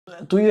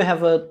do you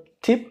have a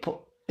tip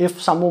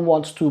if someone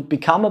wants to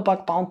become a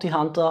bug bounty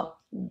hunter?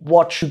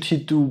 What should he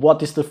do?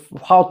 What is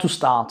how to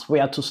start?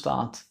 Where to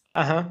start?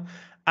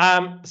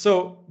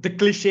 So the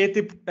cliche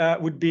tip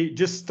would be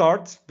just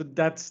start, but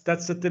that's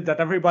the tip that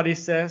everybody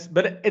says.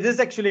 But it is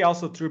actually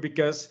also true,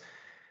 because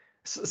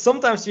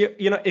sometimes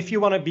you know, if you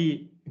want to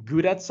be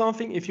good at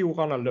something, if you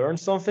want to learn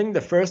something,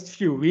 the first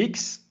few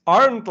weeks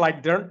aren't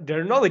like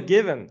they're not a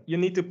given. You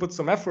need to put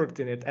some effort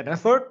in it, and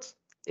effort,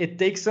 it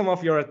takes some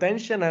of your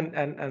attention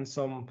and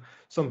some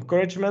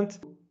encouragement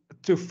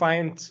to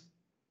find,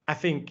 I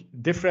think,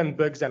 different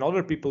bugs than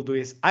other people do.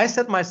 Is I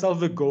set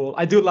myself a goal.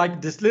 I do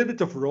like this little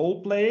bit of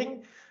role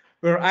playing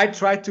where I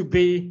try to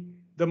be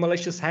the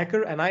malicious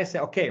hacker, and I say,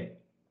 okay,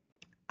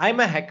 I'm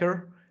a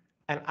hacker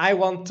and I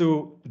want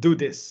to do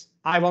this.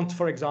 I want,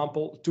 for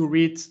example, to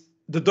read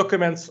the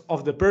documents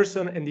of the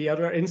person in the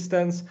other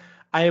instance.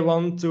 I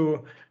want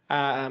to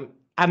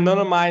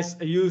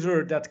anonymize a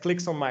user that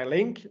clicks on my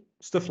link,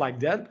 stuff like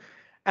that.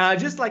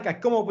 And I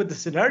come up with the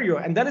scenario,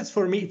 and then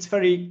for me, it's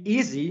very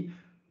easy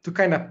to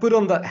kind of put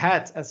on that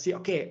hat and see,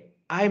 okay,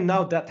 I'm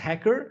now that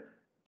hacker.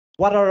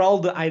 What are all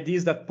the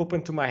ideas that pop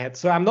into my head?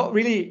 So I'm not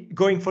really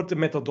going for the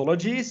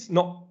methodologies,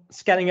 not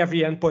scanning every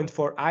endpoint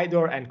for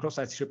IDOR and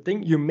cross-site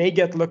scripting. You may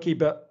get lucky,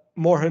 but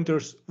more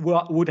hunters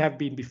would have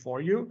been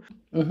before you.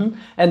 Mm-hmm.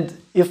 And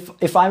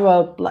if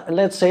I'm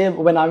let's say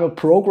when I'm a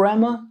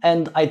programmer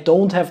and I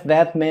don't have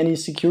that many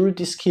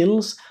security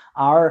skills,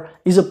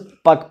 is a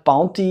bug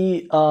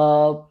bounty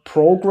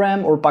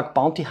program or bug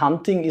bounty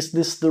hunting, is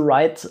this the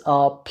right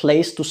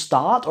place to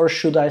start, or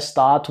should I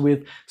start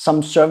with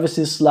some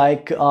services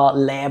like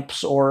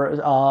Labs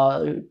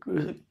or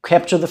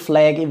capture the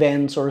flag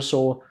events or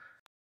so?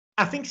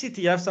 I think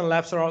CTFs and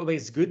Labs are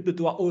always good, but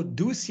what we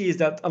do see is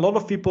that a lot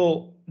of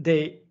people,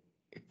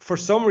 for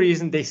some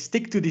reason, they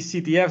stick to these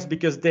CTFs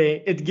because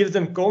it gives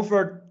them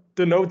comfort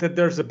to know that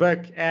there's a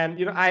bug. And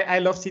you know, I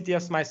love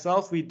CTFs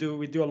myself. We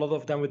do a lot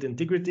of them with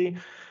Intigriti.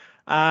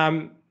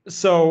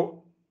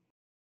 So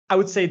I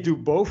would say do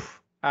both.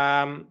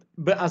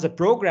 But as a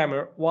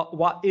programmer,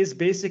 what is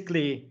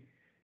basically,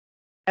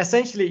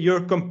 essentially,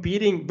 you're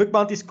competing. Bug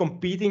bounty is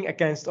competing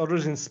against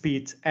others in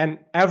speed, and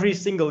every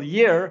single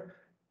year,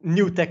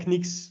 new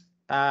techniques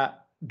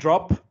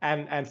drop.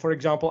 And for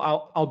example,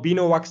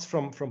 Albino Wax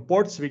from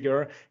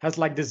Portswigger has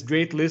like this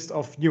great list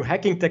of new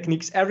hacking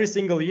techniques every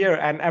single year,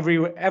 and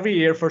every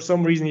year for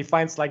some reason he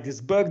finds like this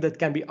bug that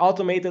can be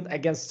automated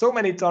against so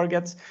many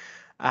targets.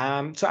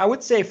 So I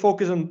would say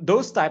focus on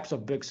those types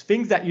of bugs,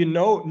 things that you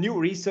know, new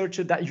research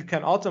that you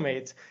can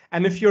automate.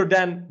 And if you're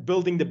then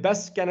building the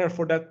best scanner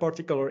for that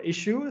particular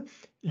issue,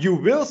 you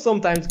will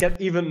sometimes get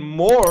even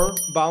more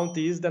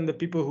bounties than the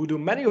people who do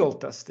manual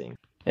testing.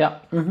 Yeah.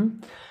 Mm-hmm.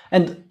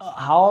 And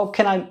how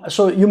can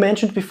so you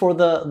mentioned before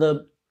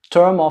the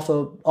term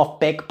of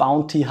bug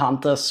bounty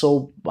hunters,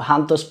 so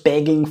hunters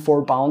begging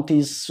for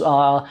bounties,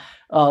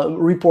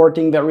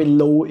 reporting very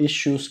low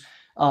issues.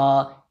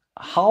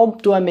 How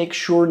do I make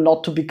sure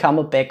not to become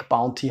a bug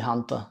bounty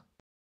hunter?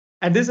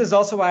 And this is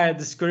also why I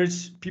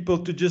discourage people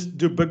to just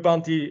do bug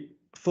bounty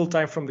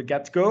full-time from the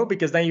get-go,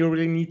 because then you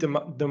really need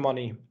the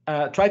money.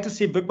 Try to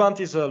see bug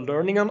bounty as a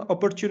learning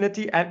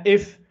opportunity, and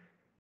if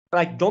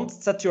don't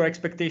set your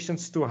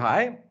expectations too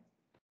high,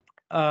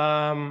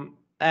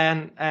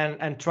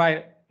 and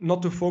try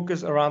not to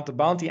focus around the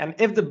bounty. And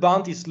if the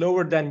bounty is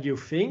lower than you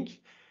think,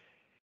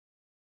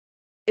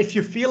 if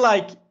you feel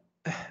like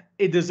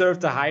it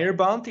deserves a higher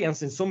bounty, and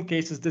in some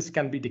cases this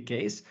can be the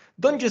case,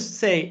 don't just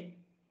say,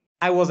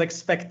 I was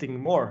expecting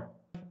more.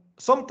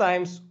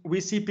 Sometimes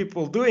we see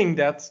people doing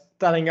that,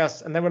 telling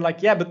us, and they were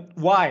like, yeah, but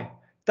why?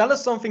 Tell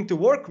us something to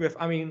work with.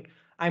 I mean,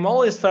 I'm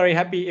always very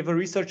happy if a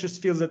researcher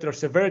feels that their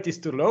severity is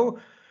too low,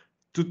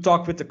 to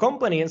talk with the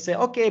company and say,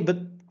 okay, but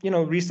you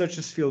know,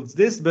 researchers feel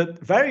this, but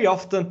very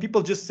often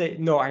people just say,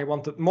 no, I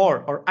wanted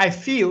more, or I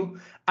feel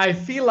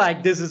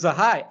like this is a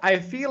high, I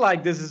feel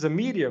like this is a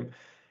medium.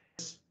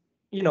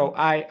 You know,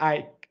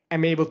 I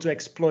am able to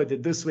exploit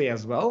it this way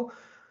as well.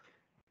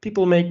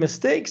 People make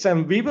mistakes,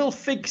 and we will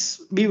fix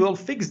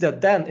that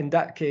then in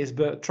that case,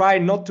 but try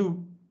not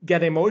to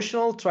get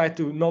emotional, try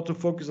to not to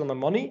focus on the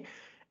money.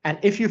 And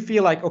if you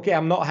feel like, okay,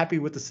 I'm not happy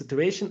with the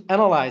situation,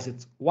 analyze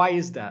it. Why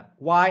is that?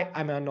 Why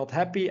am I not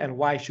happy, and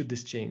why should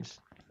this change?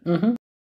 Mm-hmm.